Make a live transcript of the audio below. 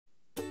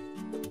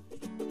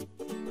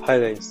Hi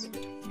guys,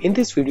 in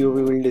this video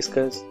we will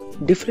discuss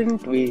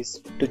different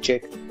ways to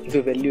check if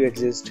a value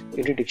exists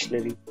in a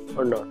dictionary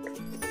or not.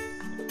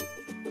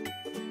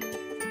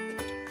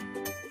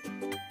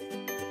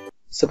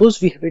 Suppose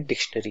we have a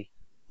dictionary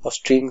of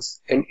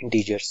strings and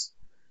integers.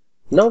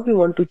 Now we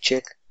want to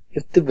check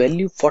if the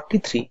value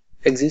 43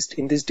 exists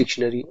in this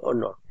dictionary or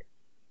not.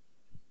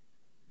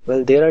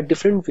 Well, there are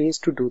different ways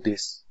to do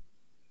this.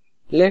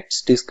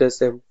 Let's discuss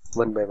them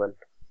one by one.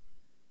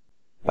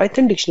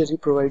 Python dictionary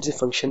provides a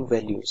function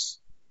values,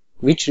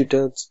 which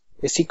returns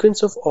a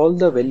sequence of all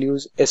the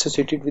values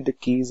associated with the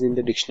keys in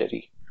the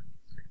dictionary.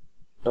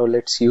 Now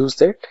let's use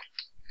that.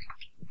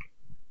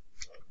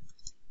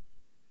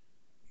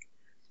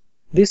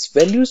 This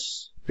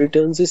values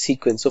returns a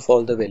sequence of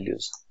all the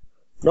values.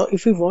 Now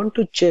if we want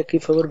to check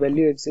if our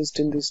value exists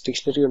in this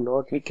dictionary or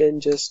not, we can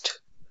just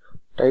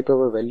type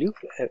our value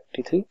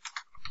 53.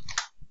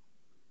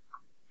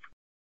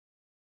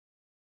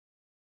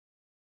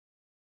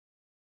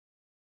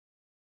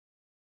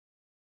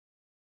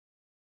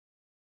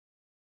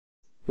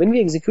 When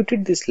we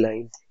executed this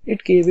line,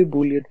 it gave a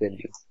boolean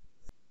value.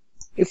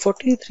 If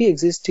 43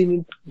 exists in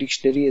a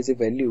dictionary as a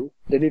value,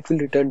 then it will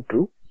return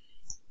true,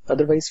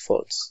 otherwise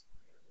false.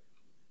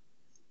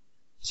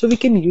 So we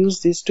can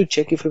use this to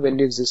check if a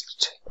value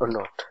exists or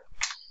not.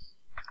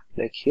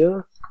 Like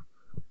here,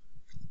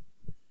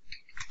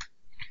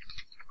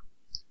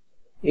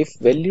 if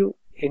value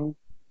in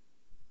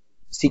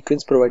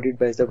sequence provided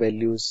by the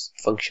values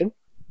function,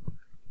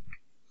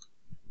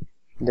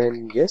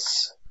 then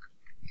yes,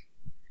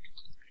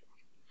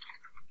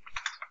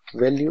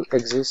 value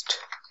exists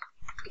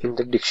in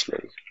the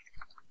dictionary.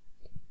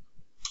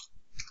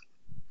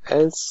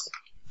 Else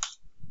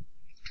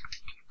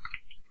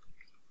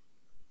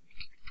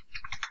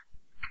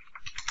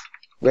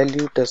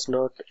value does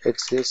not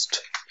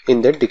exist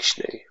in the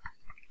dictionary.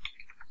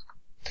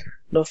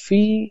 Now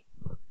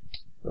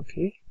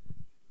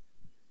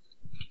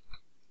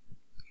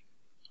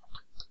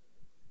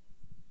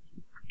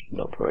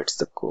now provides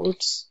the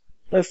codes.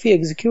 Now if we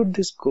execute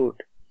this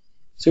code,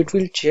 so it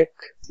will check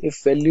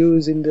if value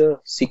is in the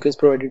sequence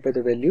provided by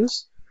the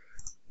values.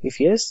 If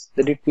yes,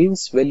 then it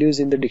means value is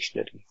in the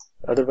dictionary.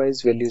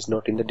 Otherwise, value is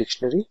not in the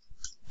dictionary.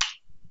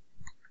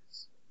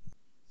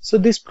 So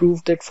this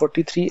proved that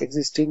 43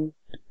 existed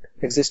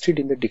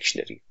in the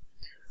dictionary.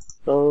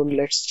 Now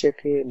let's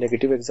check a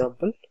negative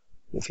example.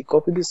 If we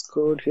copy this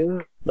code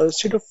here, now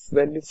instead of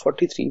value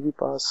 43, we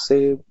pass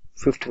say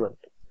 51.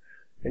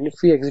 And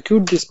if we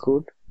execute this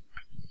code,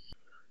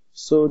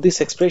 so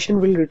this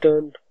expression will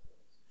return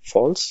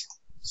false.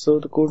 So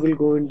the code will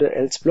go in the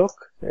else block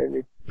and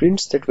it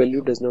prints that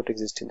value does not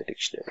exist in the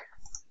dictionary.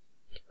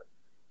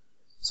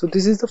 So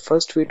this is the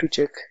first way to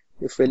check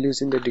if value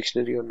is in the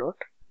dictionary or not.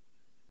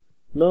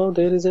 Now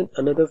there is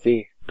another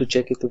way to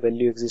check if the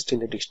value exists in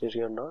the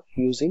dictionary or not,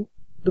 using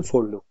the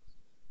for loop.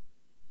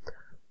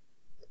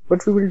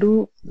 What we will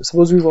do,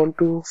 suppose we want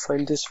to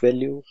find this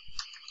value.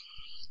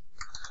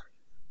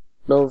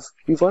 Now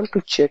we want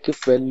to check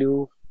if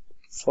value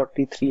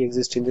 43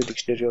 exists in the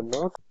dictionary or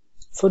not.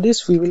 For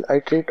this we will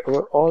iterate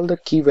over all the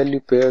key value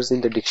pairs in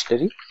the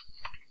dictionary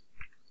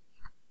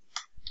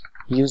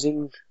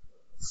using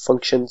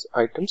functions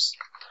items.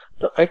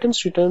 Now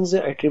items returns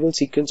the iterable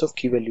sequence of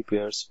key value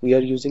pairs. We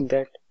are using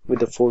that with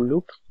the for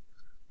loop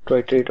to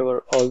iterate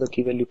over all the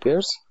key value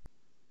pairs.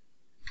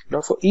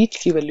 Now for each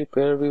key value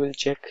pair we will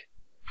check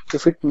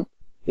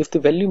if the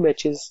value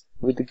matches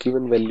with the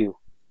given value,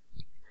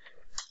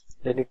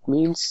 then it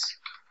means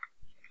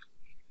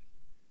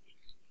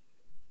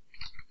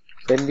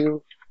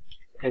value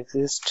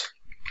exists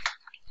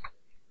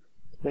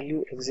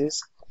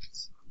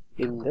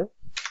in the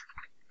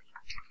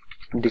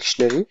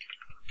dictionary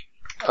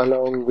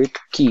along with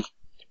key.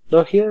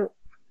 Now here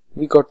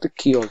we got the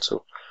key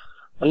also.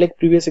 Unlike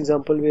previous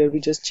example where we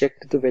just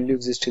checked if the value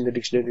exists in the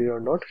dictionary or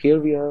not,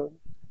 here we are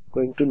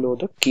going to know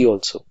the key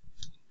also.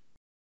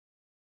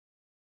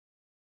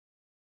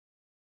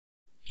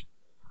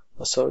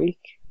 Sorry,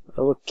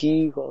 our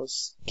key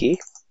was K.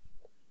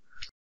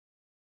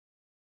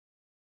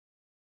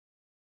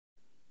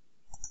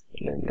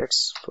 And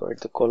let's provide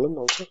the column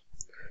also.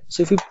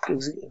 So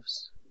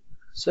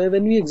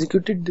when we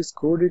executed this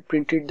code, it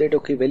printed that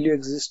okay, value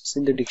exists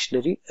in the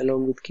dictionary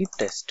along with key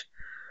test.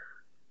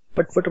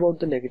 But what about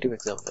the negative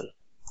example?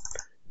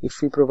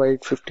 If we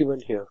provide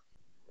 51 here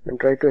and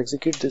try to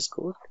execute this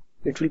code,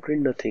 it will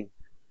print nothing.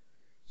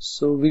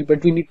 So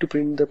but we need to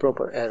print the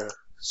proper error.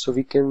 So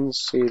we can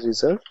say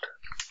result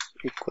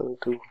equal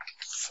to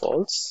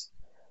false,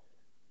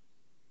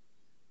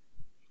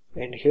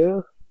 and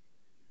here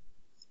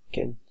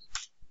can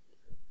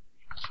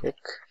check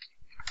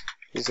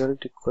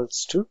result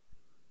equals to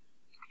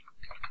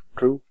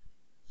true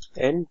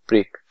and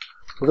break,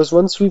 because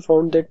once we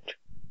found that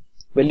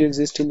value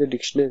exists in the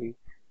dictionary,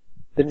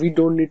 then we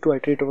don't need to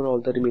iterate over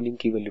all the remaining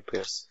key value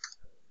pairs.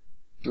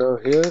 Now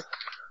here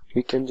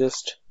we can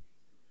just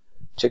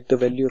check the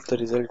value of the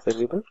result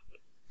variable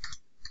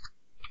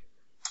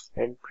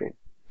and print.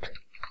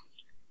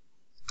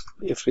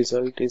 If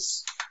result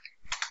is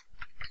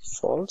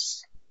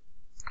false,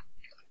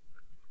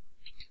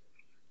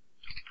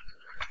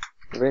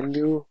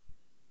 value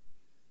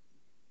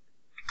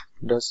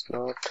does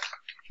not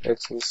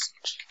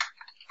exist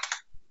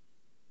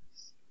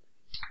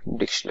in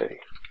dictionary.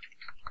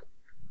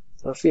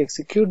 Now if we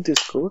execute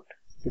this code,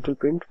 it will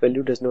print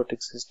value does not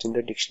exist in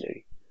the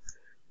dictionary.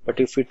 But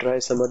if we try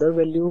some other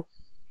value,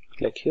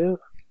 like here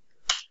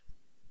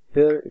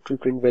it will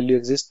print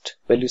value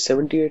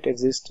 78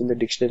 exists in the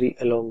dictionary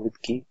along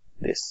with key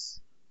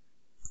this.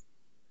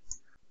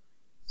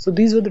 So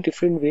these were the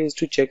different ways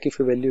to check if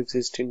a value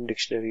exists in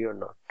dictionary or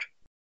not.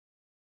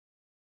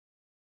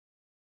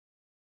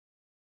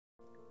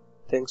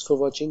 Thanks for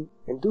watching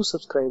and do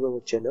subscribe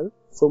our channel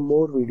for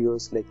more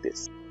videos like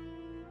this.